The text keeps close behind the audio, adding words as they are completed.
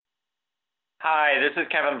Hi, this is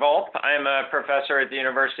Kevin Volp. I'm a professor at the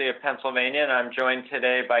University of Pennsylvania, and I'm joined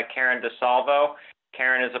today by Karen DeSalvo.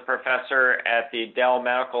 Karen is a professor at the Dell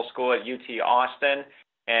Medical School at UT Austin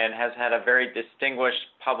and has had a very distinguished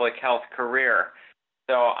public health career.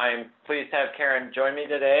 So I'm pleased to have Karen join me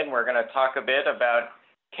today, and we're going to talk a bit about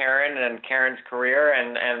Karen and Karen's career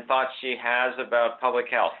and thoughts she has about public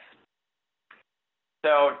health.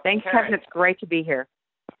 So, thanks, Karen, Kevin. It's great to be here.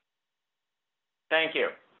 Thank you.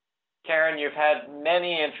 Karen, you've had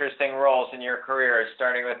many interesting roles in your career,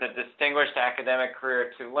 starting with a distinguished academic career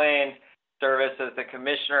at Tulane, service as the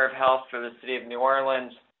Commissioner of Health for the City of New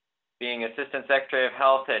Orleans, being Assistant Secretary of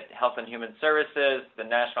Health at Health and Human Services, the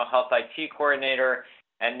National Health IT Coordinator,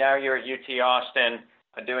 and now you're at UT Austin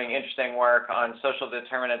doing interesting work on social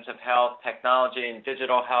determinants of health, technology, and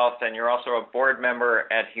digital health, and you're also a board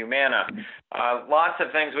member at Humana. Lots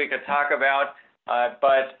of things we could talk about,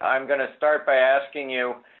 but I'm going to start by asking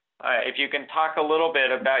you if you can talk a little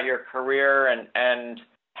bit about your career and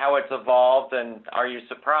how it's evolved, and are you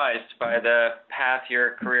surprised by the path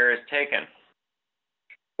your career has taken?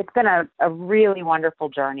 It's been a really wonderful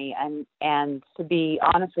journey, and to be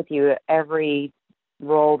honest with you, every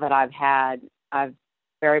role that I've had, I've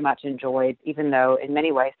very much enjoyed, even though in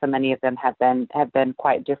many ways so many of them have been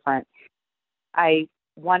quite different. I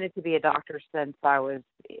wanted to be a doctor since I was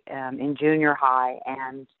in junior high,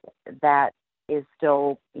 and that is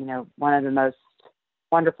still, one of the most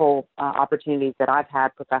wonderful opportunities that I've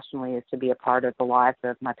had professionally is to be a part of the lives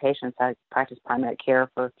of my patients. I practiced primary care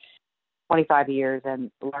for 25 years and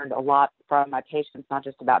learned a lot from my patients, not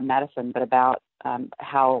just about medicine, but about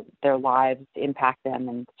how their lives impact them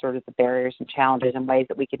and sort of the barriers and challenges and ways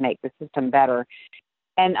that we can make the system better.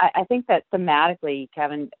 And I think that thematically,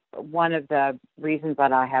 Kevin, one of the reasons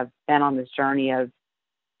that I have been on this journey of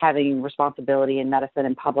having responsibility in medicine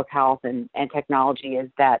and public health and technology is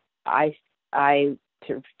that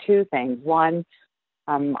two things. One,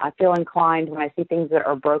 I feel inclined when I see things that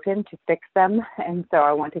are broken to fix them, and so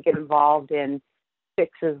I want to get involved in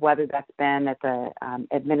fixes, whether that's been at the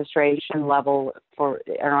administration level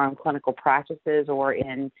in our own clinical practices or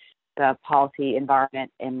in the policy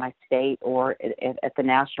environment in my state or at the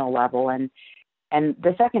national level. And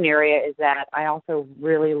the second area is that I also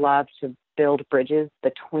really love to build bridges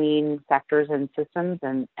between sectors and systems.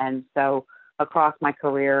 And so across my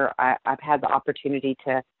career, I've had the opportunity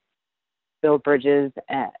to build bridges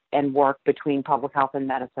and work between public health and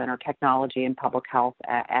medicine or technology and public health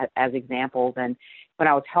as examples. And when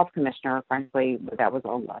I was health commissioner, frankly, that was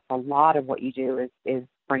a lot of what you do is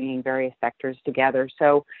bringing various sectors together.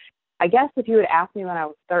 So I guess if you had asked me when I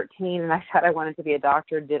was 13 and I said I wanted to be a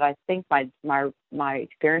doctor, did I think my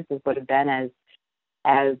experiences would have been as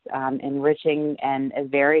enriching and as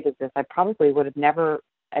varied as this? I probably would have never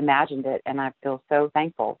imagined it, and I feel so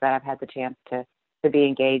thankful that I've had the chance to be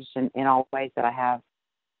engaged in all ways that I have.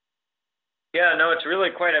 Yeah, no, it's really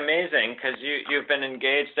quite amazing because you've been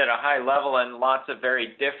engaged at a high level in lots of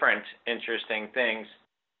very different, interesting things.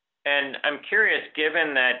 And I'm curious,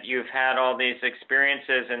 given that you've had all these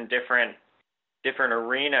experiences in different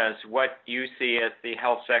arenas, what you see as the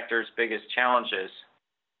health sector's biggest challenges?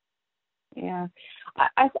 Yeah,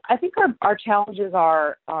 I think our challenges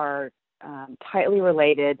are tightly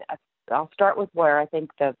related. I'll start with where I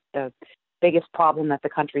think the biggest problem that the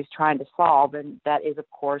country is trying to solve, and that is, of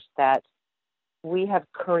course, that we have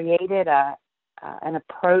created an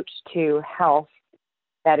approach to health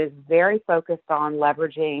that is very focused on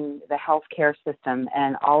leveraging the healthcare system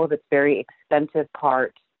and all of its very expensive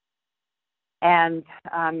parts, and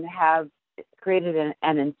have created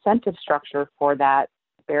an incentive structure for that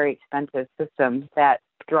very expensive system that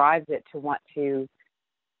drives it to want to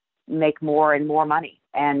make more and more money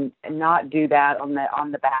and not do that on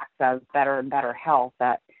the backs of better and better health.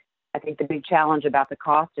 That I think the big challenge about the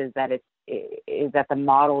cost is that the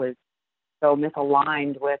model is so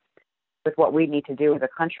misaligned with what we need to do as a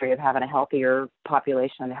country of having a healthier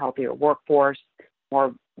population, a healthier workforce,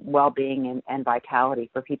 more well-being and vitality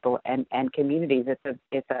for people and communities.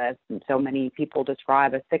 So many people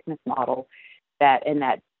describe a sickness model that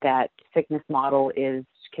sickness model is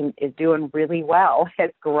doing really well.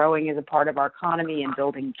 It's growing as a part of our economy and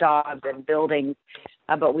building jobs and buildings,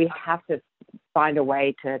 but we have to find a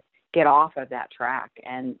way to get off of that track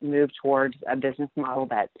and move towards a business model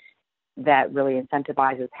that really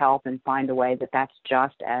incentivizes health and find a way that's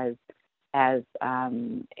just as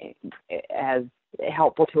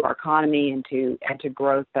helpful to our economy and to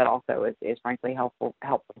growth, but also is frankly helpful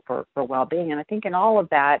for well-being. And I think in all of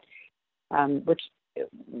that, which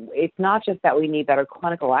it's not just that we need better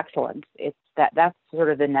clinical excellence, it's that's sort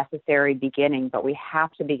of the necessary beginning, but we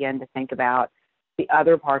have to begin to think about the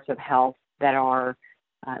other parts of health that are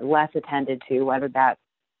less attended to, whether that's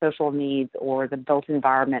social needs or the built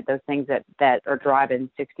environment, those things that are driving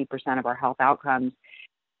 60% of our health outcomes.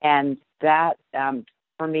 And that,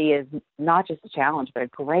 for me, is not just a challenge, but a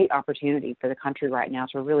great opportunity for the country right now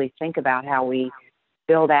to really think about how we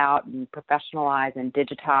build out and professionalize and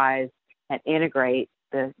digitize and integrate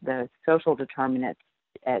the social determinants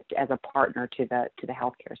as a partner to the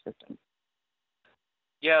healthcare system.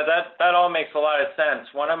 Yeah, that all makes a lot of sense.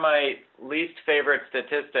 One of my least favorite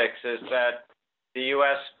statistics is that the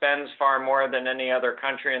U.S. spends far more than any other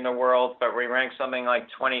country in the world, but we rank something like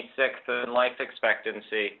 26th in life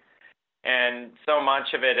expectancy. And so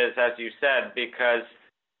much of it is, as you said, because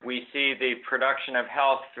we see the production of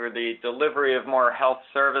health through the delivery of more health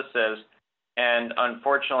services, and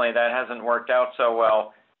unfortunately that hasn't worked out so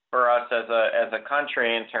well for us as a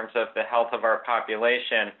country in terms of the health of our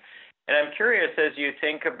population. And I'm curious, as you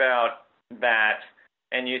think about that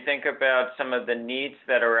and you think about some of the needs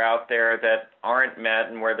that are out there that aren't met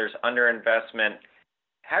and where there's underinvestment,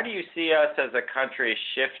 how do you see us as a country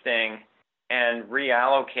shifting and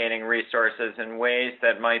reallocating resources in ways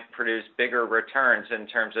that might produce bigger returns in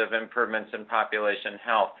terms of improvements in population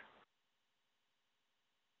health?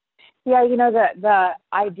 Yeah, the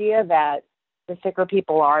idea that the sicker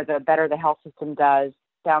people are, the better the health system does,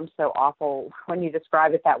 sounds so awful when you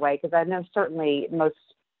describe it that way, because I know certainly most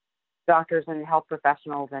doctors and health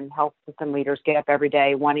professionals and health system leaders get up every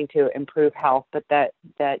day wanting to improve health, but that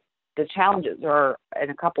the challenges are in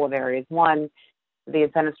a couple of areas. One, the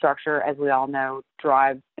incentive structure, as we all know,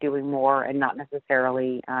 drives doing more and not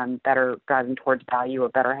necessarily better, driving towards value or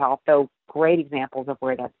better health. So great examples of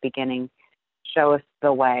where that's beginning show us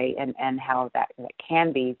the way and how that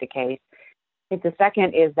can be the case. I think the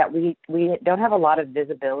second is that we don't have a lot of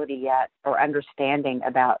visibility yet or understanding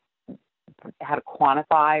about how to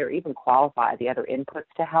quantify or even qualify the other inputs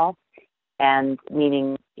to health, and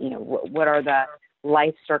meaning, what are the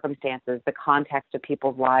life circumstances, the context of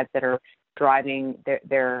people's lives that are driving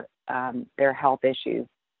their health issues.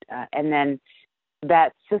 And then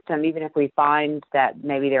that system, even if we find that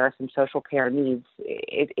maybe there are some social care needs,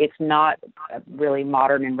 it's not really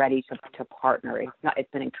modern and ready to partner.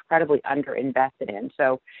 It's been incredibly underinvested in.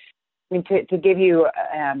 So, I mean, to give you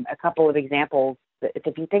a couple of examples,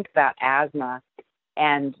 if you think about asthma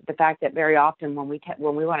and the fact that very often when we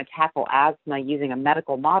want to tackle asthma using a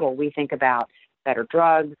medical model, we think about better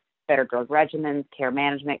drugs, better drug regimens, care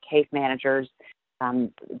management, case managers,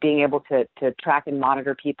 being able to track and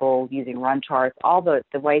monitor people using run charts, all the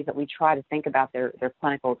ways that we try to think about their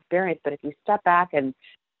clinical experience. But if you step back and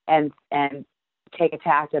take a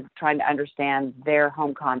tack of trying to understand their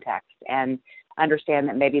home context and understand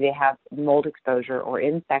that maybe they have mold exposure or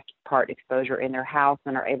insect part exposure in their house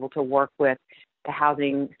and are able to work with the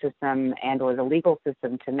housing system and or the legal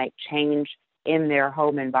system to make change in their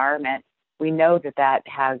home environment, we know that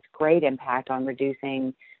has great impact on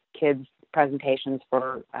reducing kids' presentations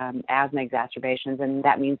for asthma exacerbations, and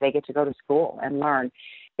that means they get to go to school and learn.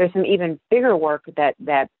 There's some even bigger work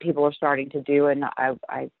that people are starting to do, and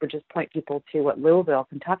I would just point people to what Louisville,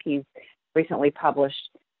 Kentucky's recently published,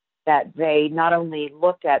 that they not only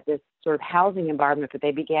looked at this sort of housing environment, but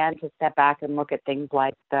they began to step back and look at things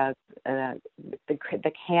like the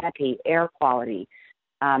canopy, air quality,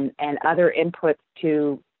 and other inputs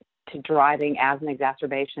to driving asthma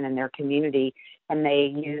exacerbation in their community. And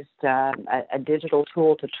they used a digital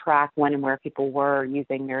tool to track when and where people were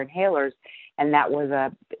using their inhalers, and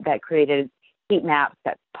that created heat maps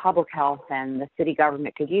that public health and the city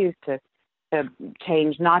government could use to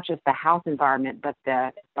change not just the house environment, but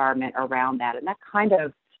the environment around that. And that kind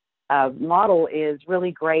of model is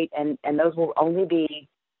really great, and those will only be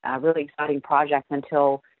really exciting projects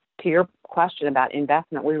until, to your question about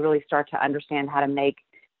investment, we really start to understand how to make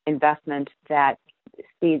investment that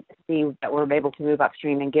see that we're able to move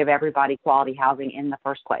upstream and give everybody quality housing in the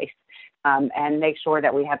first place, and make sure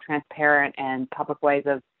that we have transparent and public ways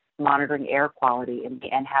of monitoring air quality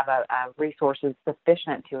and have a resources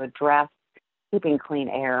sufficient to address keeping clean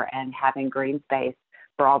air and having green space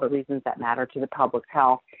for all the reasons that matter to the public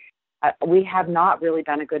health. We have not really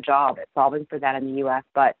done a good job at solving for that in the U.S.,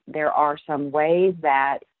 but there are some ways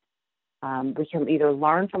that we can either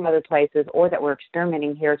learn from other places or that we're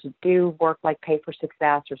experimenting here to do work like Pay for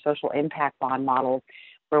Success or social impact bond models,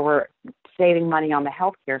 where we're saving money on the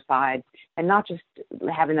healthcare side and not just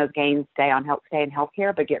having those gains stay in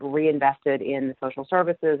healthcare, but get reinvested in the social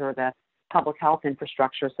services or the public health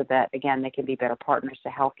infrastructure so that, again, they can be better partners to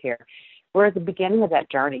healthcare. We're at the beginning of that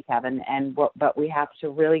journey, Kevin, but we have to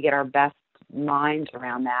really get our best minds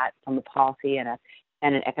around that from a policy and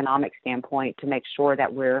an economic standpoint to make sure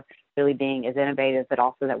that we're really being as innovative, but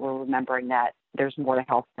also that we're remembering that there's more to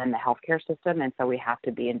health than the healthcare system, and so we have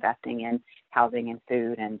to be investing in housing and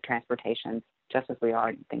food and transportation, just as we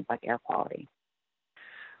are in things like air quality.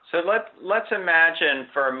 So let's imagine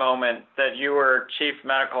for a moment that you were chief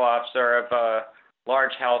medical officer of a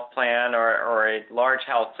large health plan or a large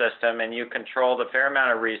health system, and you controlled a fair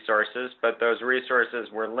amount of resources, but those resources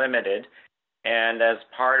were limited. And as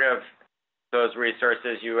part of those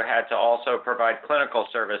resources, you had to also provide clinical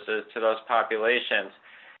services to those populations.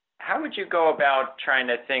 How would you go about trying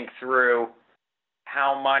to think through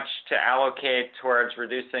how much to allocate towards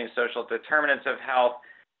reducing social determinants of health?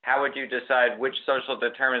 How would you decide which social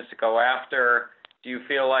determinants to go after? Do you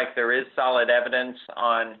feel like there is solid evidence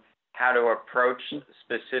on how to approach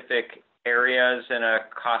specific areas in a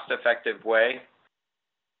cost-effective way?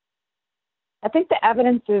 I think the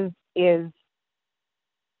evidence is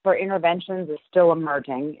for interventions is still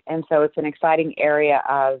emerging, and so it's an exciting area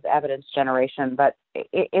of evidence generation. But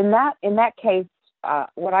in that case,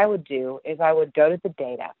 what I would do is I would go to the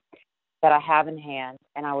data that I have in hand,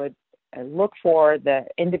 and I would look for the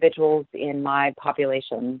individuals in my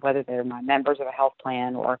population, whether they're my members of a health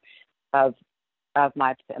plan or of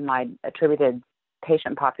my attributed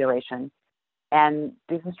patient population, and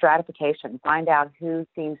do some stratification, find out who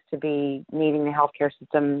seems to be needing the healthcare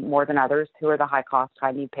system more than others, who are the high-cost,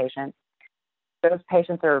 high-need patients. Those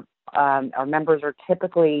patients or members are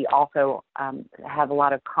typically also have a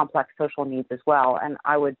lot of complex social needs as well, and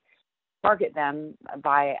I would target them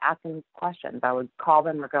by asking questions. I would call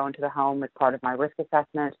them or go into the home as part of my risk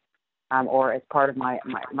assessment or as part of my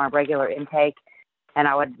regular intake. And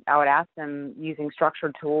I would ask them using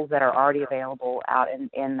structured tools that are already available out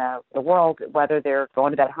in the world, whether they're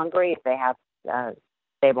going to bed hungry, if they have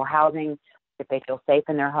stable housing, if they feel safe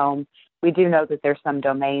in their home. We do know that there's some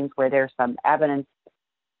domains where there's some evidence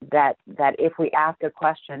that if we ask a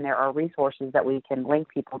question, there are resources that we can link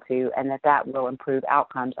people to, and that will improve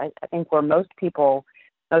outcomes. I think where most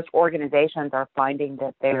organizations are finding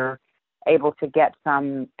that they're able to get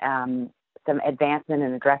some advancement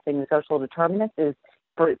in addressing the social determinants is,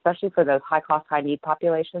 especially for those high-cost, high-need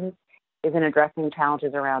populations, is in addressing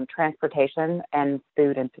challenges around transportation and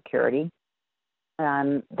food insecurity.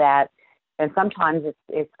 And sometimes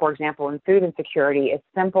it's, for example, in food insecurity, it's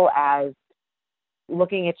simple as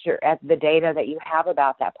looking at the data that you have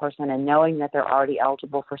about that person and knowing that they're already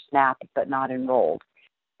eligible for SNAP but not enrolled.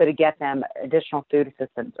 So to get them additional food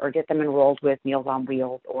assistance or get them enrolled with Meals on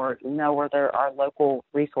Wheels or know where there are local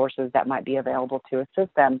resources that might be available to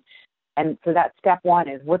assist them. And so that step one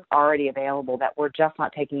is what's already available that we're just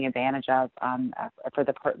not taking advantage of for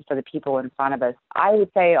the people in front of us. I would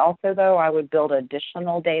say also, though, I would build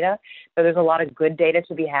additional data. So there's a lot of good data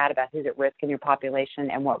to be had about who's at risk in your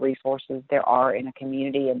population and what resources there are in a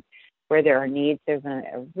community and where there are needs. There's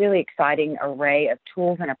a really exciting array of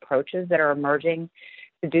tools and approaches that are emerging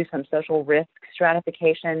to do some social risk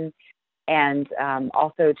stratification and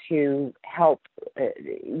also to help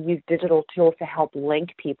use digital tools to help link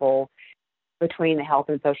people between the health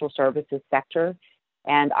and social services sector.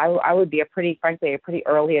 And I would be frankly a pretty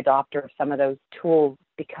early adopter of some of those tools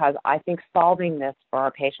because I think solving this for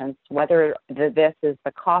our patients, whether this is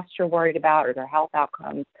the cost you're worried about or their health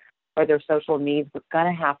outcomes or their social needs, we're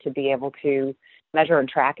going to have to be able to measure and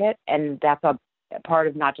track it. And that's a part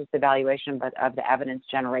of not just the evaluation, but of the evidence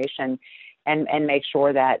generation and make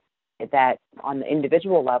sure that on the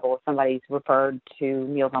individual level, if somebody's referred to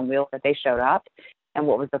Meals on Wheels, that they showed up and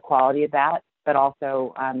what was the quality of that, but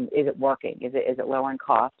also is it working? Is it lowering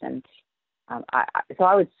cost? And so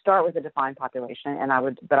I would start with a defined population, and I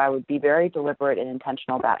would be very deliberate and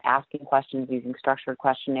intentional about asking questions using structured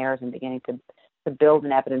questionnaires and beginning to build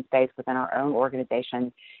an evidence base within our own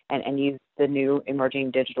organization and use the new emerging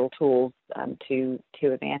digital tools to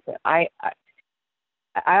advance it.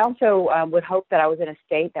 I also would hope that I was in a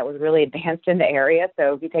state that was really advanced in the area.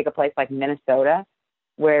 So if you take a place like Minnesota,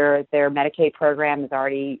 where their Medicaid program is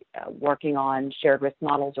already working on shared risk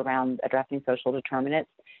models around addressing social determinants,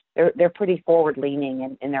 they're pretty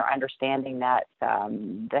forward-leaning in their understanding that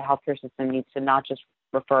the healthcare system needs to not just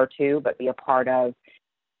refer to, but be a part of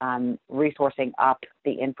resourcing up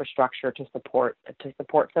the infrastructure to support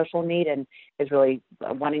social need, and is really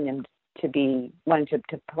wanting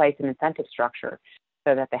to place an incentive structure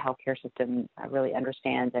so that the healthcare system really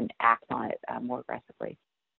understands and acts on it more aggressively.